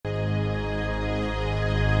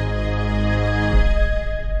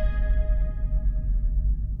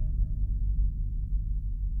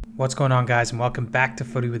What's going on, guys, and welcome back to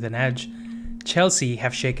Footy with an Edge. Chelsea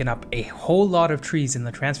have shaken up a whole lot of trees in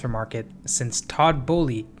the transfer market since Todd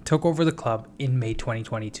Boehly took over the club in May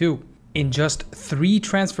 2022. In just 3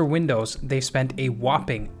 transfer windows, they've spent a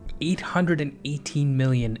whopping 818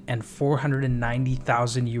 million and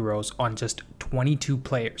 490,000 euros on just 22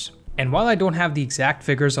 players. And while I don't have the exact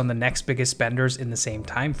figures on the next biggest spenders in the same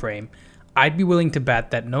time frame, I'd be willing to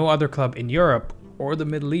bet that no other club in Europe or the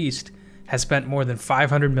Middle East has spent more than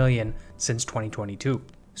 500 million since 2022.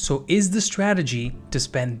 So is the strategy to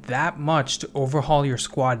spend that much to overhaul your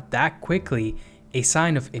squad that quickly a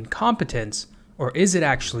sign of incompetence, or is it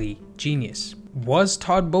actually genius? Was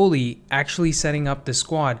Todd Boehly actually setting up the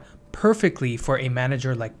squad perfectly for a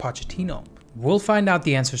manager like Pochettino? We'll find out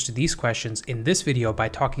the answers to these questions in this video by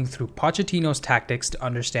talking through Pochettino's tactics to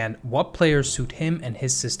understand what players suit him and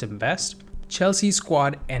his system best, Chelsea's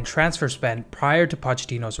squad and transfer spend prior to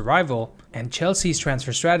Pochettino's arrival, and Chelsea's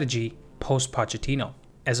transfer strategy post-Pochettino.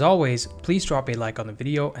 As always, please drop a like on the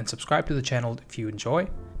video and subscribe to the channel if you enjoy,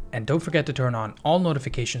 and don't forget to turn on all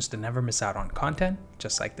notifications to never miss out on content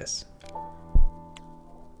just like this.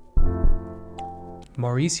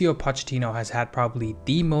 Mauricio Pochettino has had probably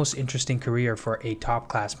the most interesting career for a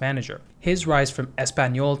top-class manager. His rise from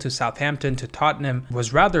Espanyol to Southampton to Tottenham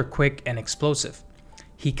was rather quick and explosive.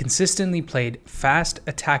 He consistently played fast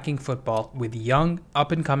attacking football with young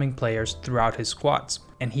up-and-coming players throughout his squads,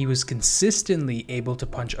 and he was consistently able to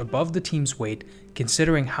punch above the team's weight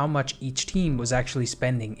considering how much each team was actually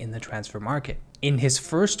spending in the transfer market. In his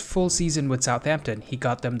first full season with Southampton, he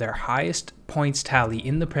got them their highest points tally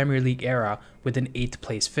in the Premier League era with an 8th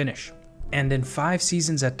place finish. And in 5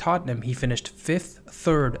 seasons at Tottenham, he finished 5th,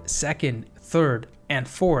 3rd, 2nd, 3rd, and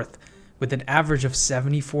 4th with an average of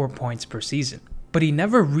 74 points per season. But he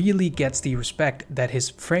never really gets the respect that his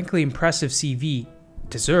frankly impressive CV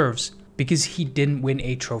deserves because he didn't win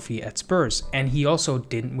a trophy at Spurs, and he also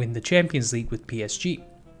didn't win the Champions League with PSG.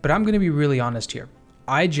 But I'm going to be really honest here.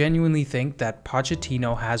 I genuinely think that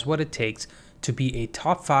Pochettino has what it takes to be a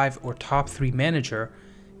top 5 or top 3 manager,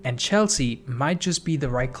 and Chelsea might just be the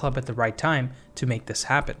right club at the right time to make this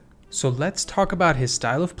happen. So let's talk about his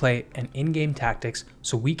style of play and in-game tactics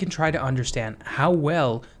so we can try to understand how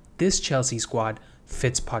well this Chelsea squad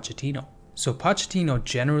fits Pochettino. So Pochettino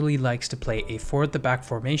generally likes to play a 4 at the back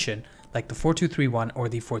formation like the 4-2-3-1 or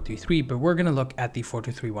the 4-3-3, but we're going to look at the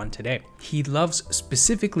 4-2-3-1 today. He loves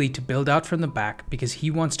specifically to build out from the back because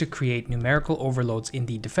he wants to create numerical overloads in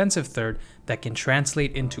the defensive third that can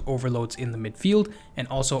translate into overloads in the midfield and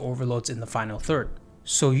also overloads in the final third.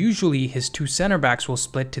 So usually his 2 center backs will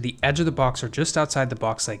split to the edge of the box or just outside the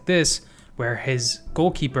box like this, where his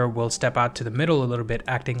goalkeeper will step out to the middle a little bit,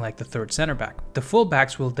 acting like the 3rd center back. The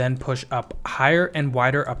fullbacks will then push up higher and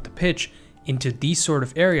wider up the pitch into these sort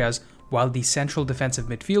of areas, while the central defensive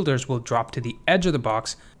midfielders will drop to the edge of the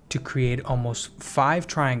box to create almost 5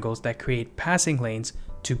 triangles that create passing lanes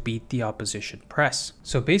to beat the opposition press.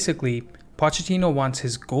 So basically, Pochettino wants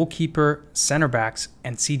his goalkeeper, center backs,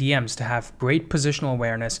 and CDMs to have great positional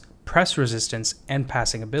awareness, press resistance, and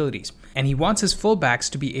passing abilities. And he wants his fullbacks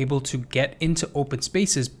to be able to get into open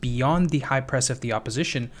spaces beyond the high press of the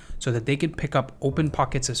opposition so that they can pick up open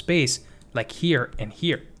pockets of space like here and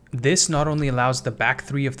here. This not only allows the back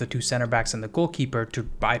 3 of the 2 center backs and the goalkeeper to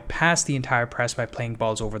bypass the entire press by playing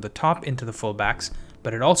balls over the top into the fullbacks,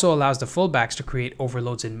 but it also allows the fullbacks to create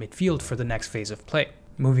overloads in midfield for the next phase of play.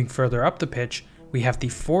 Moving further up the pitch, we have the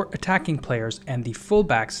 4 attacking players and the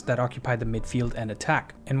fullbacks that occupy the midfield and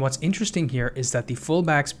attack. And what's interesting here is that the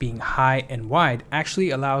fullbacks being high and wide actually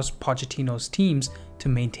allows Pochettino's teams to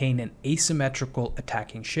maintain an asymmetrical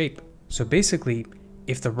attacking shape. So basically,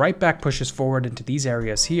 if the right back pushes forward into these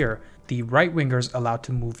areas here, the right wingers allowed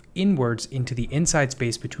to move inwards into the inside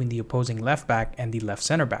space between the opposing left back and the left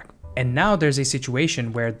center back. And now there's a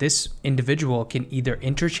situation where this individual can either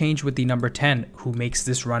interchange with the number 10 who makes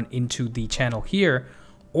this run into the channel here,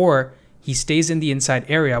 or he stays in the inside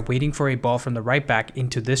area waiting for a ball from the right back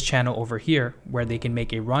into this channel over here where they can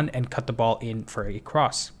make a run and cut the ball in for a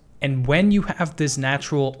cross. And when you have this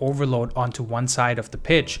natural overload onto one side of the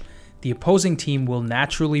pitch, the opposing team will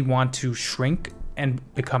naturally want to shrink and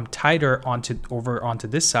become tighter over onto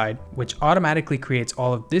this side, which automatically creates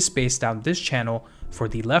all of this space down this channel for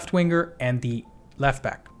the left winger and the left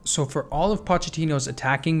back. So for all of Pochettino's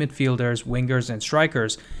attacking midfielders, wingers, and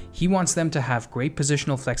strikers, he wants them to have great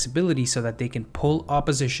positional flexibility so that they can pull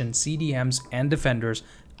opposition CDMs and defenders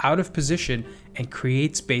out of position and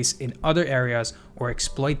create space in other areas or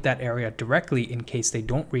exploit that area directly in case they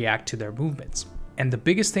don't react to their movements. And the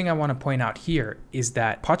biggest thing I want to point out here is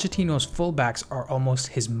that Pochettino's fullbacks are almost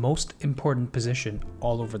his most important position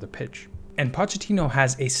all over the pitch. And Pochettino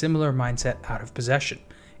has a similar mindset out of possession.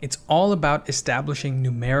 It's all about establishing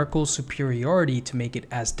numerical superiority to make it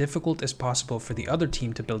as difficult as possible for the other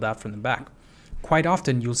team to build out from the back. Quite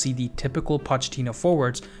often, you'll see the typical Pochettino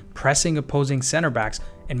forwards pressing opposing center backs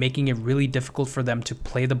and making it really difficult for them to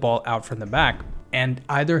play the ball out from the back. And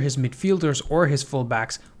either his midfielders or his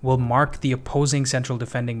fullbacks will mark the opposing central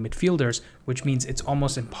defending midfielders, which means it's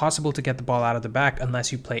almost impossible to get the ball out of the back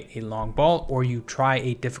unless you play a long ball or you try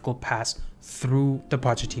a difficult pass through the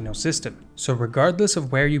Pochettino system. So regardless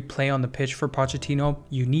of where you play on the pitch for Pochettino,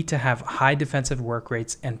 you need to have high defensive work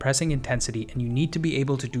rates and pressing intensity, and you need to be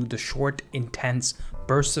able to do the short, intense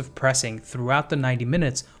bursts of pressing throughout the 90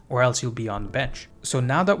 minutes, or else you'll be on the bench. So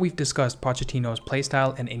now that we've discussed Pochettino's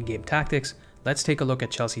playstyle and in-game tactics, let's take a look at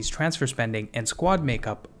Chelsea's transfer spending and squad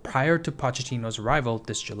makeup prior to Pochettino's arrival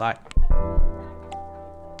this July.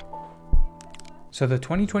 So the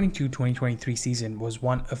 2022-2023 season was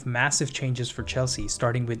one of massive changes for Chelsea,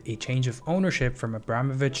 starting with a change of ownership from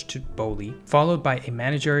Abramovich to Bowley, followed by a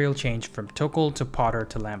managerial change from Tuchel to Potter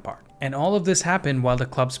to Lampard. And all of this happened while the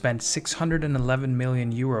club spent 611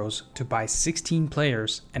 million euros to buy 16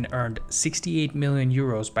 players and earned 68 million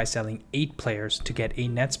euros by selling 8 players to get a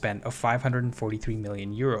net spend of 543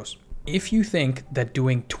 million euros. If you think that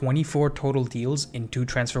doing 24 total deals in 2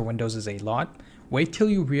 transfer windows is a lot, wait till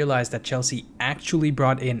you realize that Chelsea actually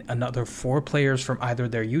brought in another 4 players from either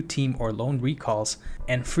their youth team or loan recalls,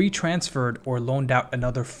 and free transferred or loaned out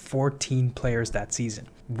another 14 players that season,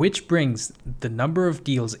 which brings the number of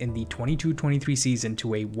deals in the 22-23 season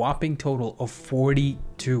to a whopping total of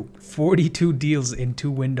 42. 42 deals in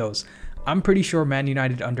 2 windows. I'm pretty sure Man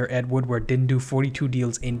United under Ed Woodward didn't do 42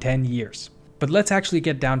 deals in 10 years. But let's actually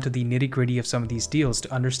get down to the nitty-gritty of some of these deals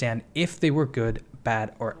to understand if they were good,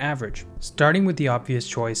 bad, or average. Starting with the obvious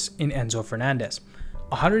choice in Enzo Fernandez.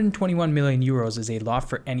 121 million euros is a lot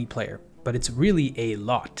for any player, but it's really a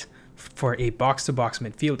lot for a box-to-box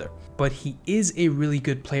midfielder. But he is a really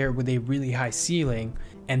good player with a really high ceiling,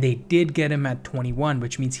 and they did get him at 21,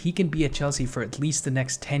 which means he can be at Chelsea for at least the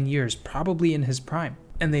next 10 years, probably in his prime.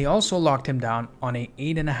 And they also locked him down on an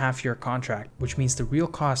 8.5-year contract, which means the real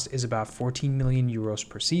cost is about 14 million euros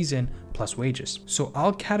per season plus wages. So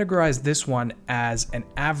I'll categorize this one as an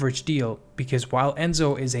average deal because while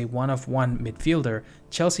Enzo is a one-of-one midfielder,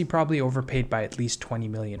 Chelsea probably overpaid by at least 20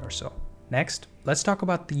 million or so. Next, let's talk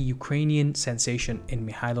about the Ukrainian sensation in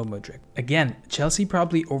Mykhailo Mudryk. Again, Chelsea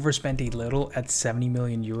probably overspent a little at 70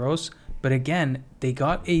 million euros, but again, they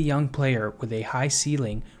got a young player with a high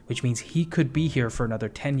ceiling, which means he could be here for another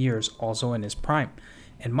 10 years, also in his prime.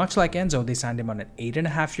 And much like Enzo, they signed him on an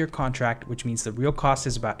 8.5-year contract, which means the real cost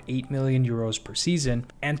is about 8 million euros per season.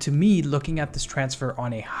 And to me, looking at this transfer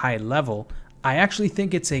on a high level, I actually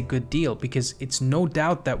think it's a good deal because it's no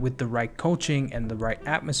doubt that with the right coaching and the right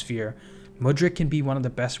atmosphere, Mudryk can be one of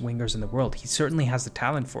the best wingers in the world. He certainly has the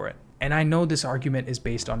talent for it. And I know this argument is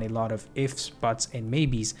based on a lot of ifs, buts, and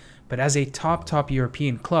maybes, but as a top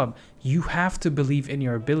European club, you have to believe in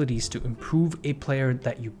your abilities to improve a player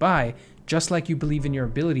that you buy, just like you believe in your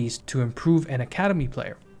abilities to improve an academy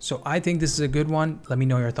player. So I think this is a good one. Let me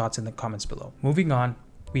know your thoughts in the comments below. Moving on,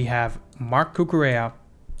 we have Marc Cucurella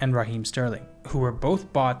and Raheem Sterling, who were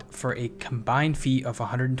both bought for a combined fee of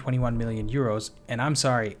 121 million euros, and I'm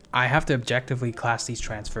sorry, I have to objectively class these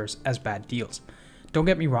transfers as bad deals. Don't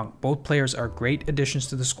get me wrong, both players are great additions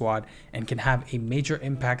to the squad and can have a major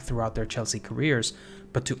impact throughout their Chelsea careers,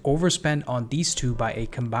 but to overspend on these two by a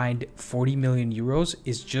combined 40 million euros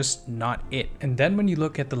is just not it. And then when you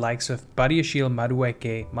look at the likes of Badiashile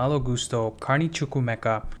Madueke, Malo Gusto, Carney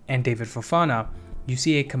Chukwuemeka, and David Fofana, you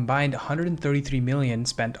see a combined 133 million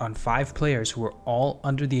spent on 5 players who are all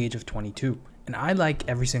under the age of 22. And I like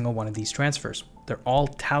every single one of these transfers. They're all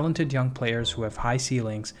talented young players who have high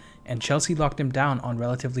ceilings, and Chelsea locked them down on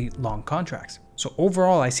relatively long contracts. So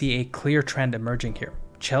overall, I see a clear trend emerging here.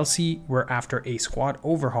 Chelsea were after a squad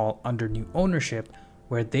overhaul under new ownership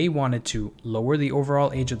where they wanted to lower the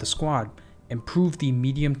overall age of the squad, improve the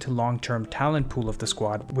medium to long-term talent pool of the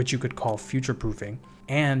squad, which you could call future-proofing,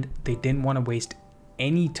 and they didn't want to waste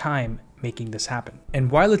any time making this happen. And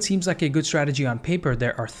while it seems like a good strategy on paper,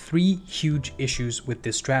 there are 3 huge issues with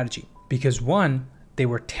this strategy. Because 1, they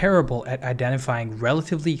were terrible at identifying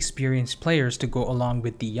relatively experienced players to go along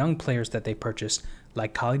with the young players that they purchased,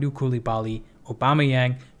 like Kalidou Koulibaly,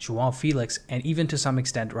 Aubameyang, João Felix, and even to some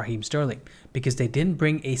extent Raheem Sterling, because they didn't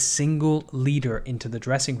bring a single leader into the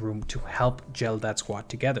dressing room to help gel that squad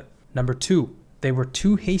together. Number 2, they were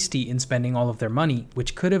too hasty in spending all of their money,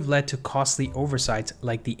 which could have led to costly oversights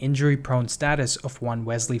like the injury-prone status of one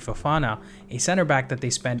Wesley Fofana, a center back that they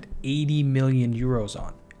spent 80 million euros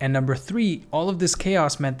on. And number 3, all of this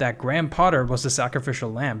chaos meant that Graham Potter was the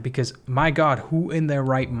sacrificial lamb, because my God, who in their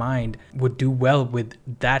right mind would do well with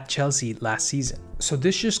that Chelsea last season? So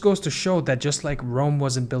this just goes to show that just like Rome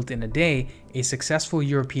wasn't built in a day, a successful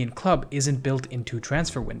European club isn't built in 2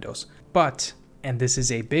 transfer windows. But, and this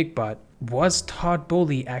is a big but, was Todd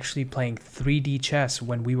Boehly actually playing 3D chess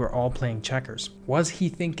when we were all playing checkers? Was he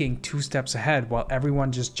thinking 2 steps ahead while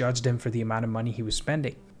everyone just judged him for the amount of money he was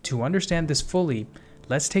spending? To understand this fully,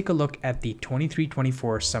 let's take a look at the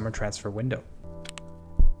 23-24 summer transfer window.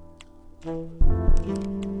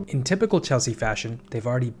 In typical Chelsea fashion, they've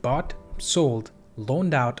already bought, sold,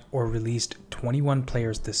 loaned out, or released 21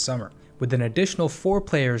 players this summer, with an additional 4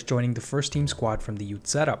 players joining the first team squad from the youth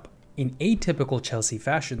setup. In atypical Chelsea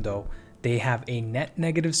fashion though, they have a net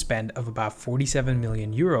negative spend of about 47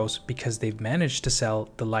 million euros because they've managed to sell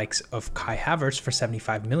the likes of Kai Havertz for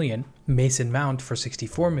 75 million, Mason Mount for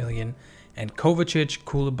 64 million, and Kovacic,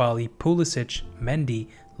 Koulibaly, Pulisic, Mendy,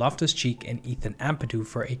 Loftus-Cheek, and Ethan Ampadu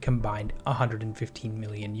for a combined 115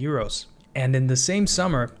 million euros. And in the same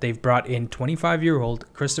summer, they've brought in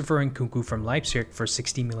 25-year-old Christopher Nkunku from Leipzig for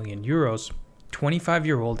 60 million euros,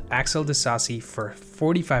 25-year-old Axel Disasi for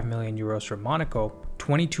 45 million euros from Monaco,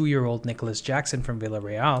 22-year-old Nicolas Jackson from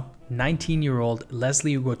Villarreal, 19-year-old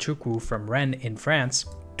Leslie Ugochukwu from Rennes in France,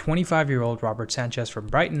 25-year-old Robert Sanchez from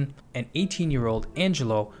Brighton, and 18-year-old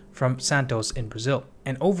Angelo from Santos in Brazil.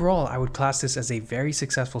 And overall, I would class this as a very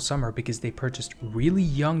successful summer because they purchased really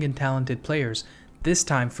young and talented players, this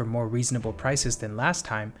time for more reasonable prices than last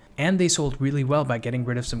time, and they sold really well by getting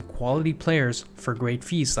rid of some quality players for great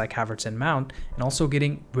fees like Havertz and Mount, and also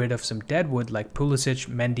getting rid of some deadwood like Pulisic,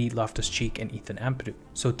 Mendy, Loftus-Cheek, and Ethan Ampadu.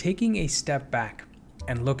 So taking a step back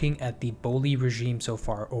and looking at the Boehly regime so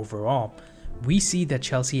far overall, we see that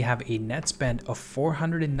Chelsea have a net spend of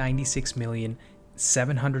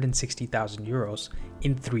 496,760,000 euros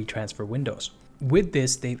in 3 transfer windows. With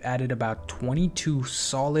this, they've added about 22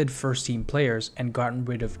 solid first-team players and gotten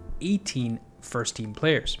rid of 18 first-team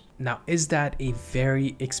players. Now, is that a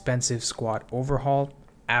very expensive squad overhaul?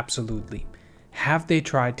 Absolutely. Have they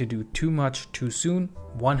tried to do too much too soon?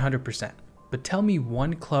 100%. But tell me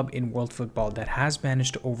one club in world football that has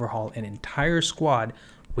managed to overhaul an entire squad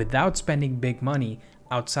without spending big money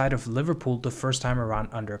outside of Liverpool the first time around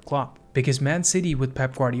under Klopp. Because Man City with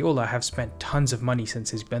Pep Guardiola have spent tons of money since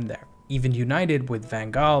he's been there. Even United with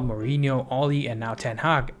Van Gaal, Mourinho, Oli, and now Ten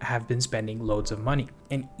Hag have been spending loads of money.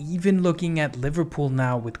 And even looking at Liverpool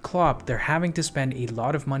now with Klopp, they're having to spend a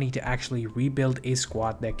lot of money to actually rebuild a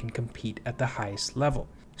squad that can compete at the highest level.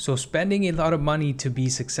 So spending a lot of money to be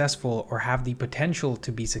successful or have the potential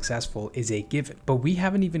to be successful is a given. But we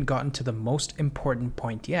haven't even gotten to the most important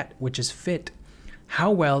point yet, which is fit.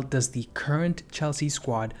 How well does the current Chelsea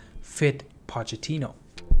squad fit Pochettino?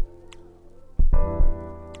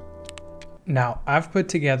 Now, I've put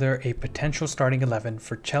together a potential starting 11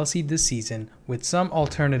 for Chelsea this season with some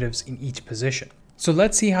alternatives in each position. So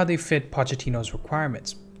let's see how they fit Pochettino's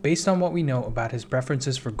requirements. Based on what we know about his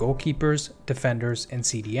preferences for goalkeepers, defenders, and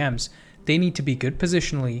CDMs, they need to be good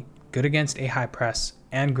positionally, good against a high press,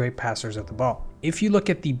 and great passers of the ball. If you look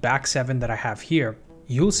at the back 7 that I have here,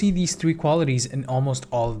 you'll see these 3 qualities in almost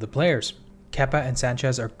all of the players. Kepa and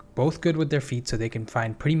Sanchez are both good with their feet, so they can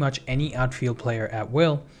find pretty much any outfield player at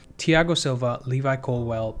will. Thiago Silva, Levi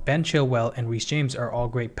Colwill, Ben Chilwell, and Reece James are all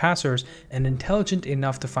great passers and intelligent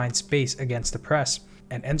enough to find space against the press.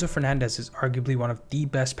 And Enzo Fernandez is arguably one of the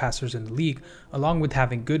best passers in the league, along with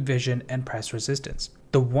having good vision and press resistance.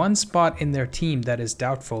 The one spot in their team that is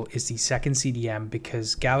doubtful is the second CDM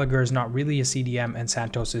because Gallagher is not really a CDM and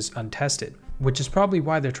Santos is untested, which is probably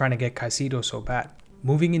why they're trying to get Caicedo so bad.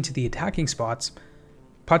 Moving into the attacking spots,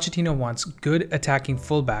 Pochettino wants good attacking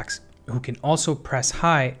fullbacks who can also press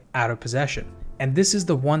high out of possession. And this is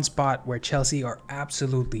the one spot where Chelsea are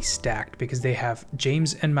absolutely stacked because they have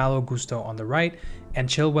James and Malo Gusto on the right and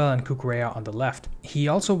Chilwell and Cucurella on the left. He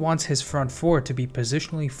also wants his front 4 to be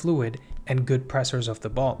positionally fluid and good pressers of the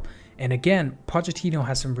ball. And again, Pochettino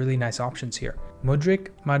has some really nice options here. Mudryk,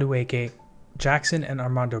 Madueke, Jackson, and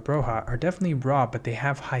Armando Broja are definitely raw, but they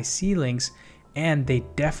have high ceilings and they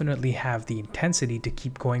definitely have the intensity to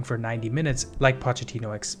keep going for 90 minutes like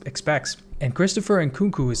Pochettino expects. And Christopher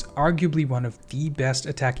Nkunku is arguably one of the best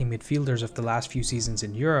attacking midfielders of the last few seasons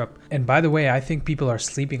in Europe. And by the way, I think people are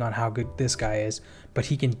sleeping on how good this guy is, but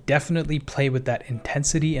he can definitely play with that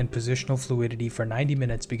intensity and positional fluidity for 90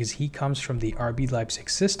 minutes because he comes from the RB Leipzig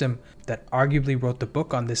system that arguably wrote the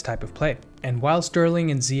book on this type of play. And while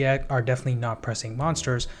Sterling and Ziyech are definitely not pressing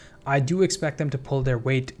monsters, I do expect them to pull their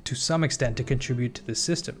weight to some extent to contribute to this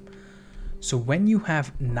system. So when you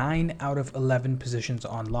have 9 out of 11 positions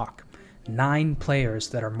on lock, 9 players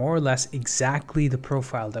that are more or less exactly the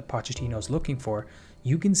profile that Pochettino is looking for,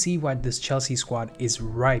 you can see why this Chelsea squad is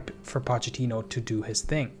ripe for Pochettino to do his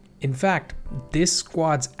thing. In fact, this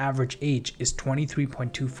squad's average age is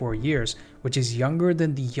 23.24 years, which is younger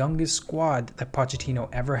than the youngest squad that Pochettino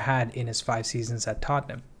ever had in his 5 seasons at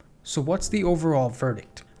Tottenham. So what's the overall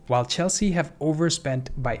verdict? While Chelsea have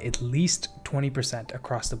overspent by at least 20%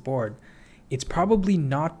 across the board, it's probably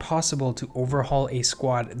not possible to overhaul a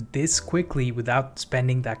squad this quickly without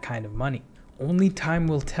spending that kind of money. Only time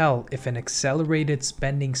will tell if an accelerated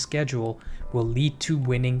spending schedule will lead to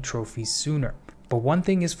winning trophies sooner. But one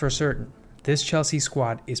thing is for certain, this Chelsea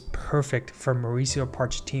squad is perfect for Mauricio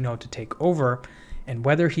Pochettino to take over, and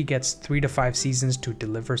whether he gets 3 to 5 seasons to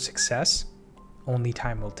deliver success, only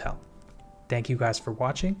time will tell. Thank you guys for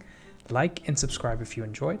watching. Like and subscribe if you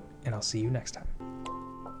enjoyed, and I'll see you next time.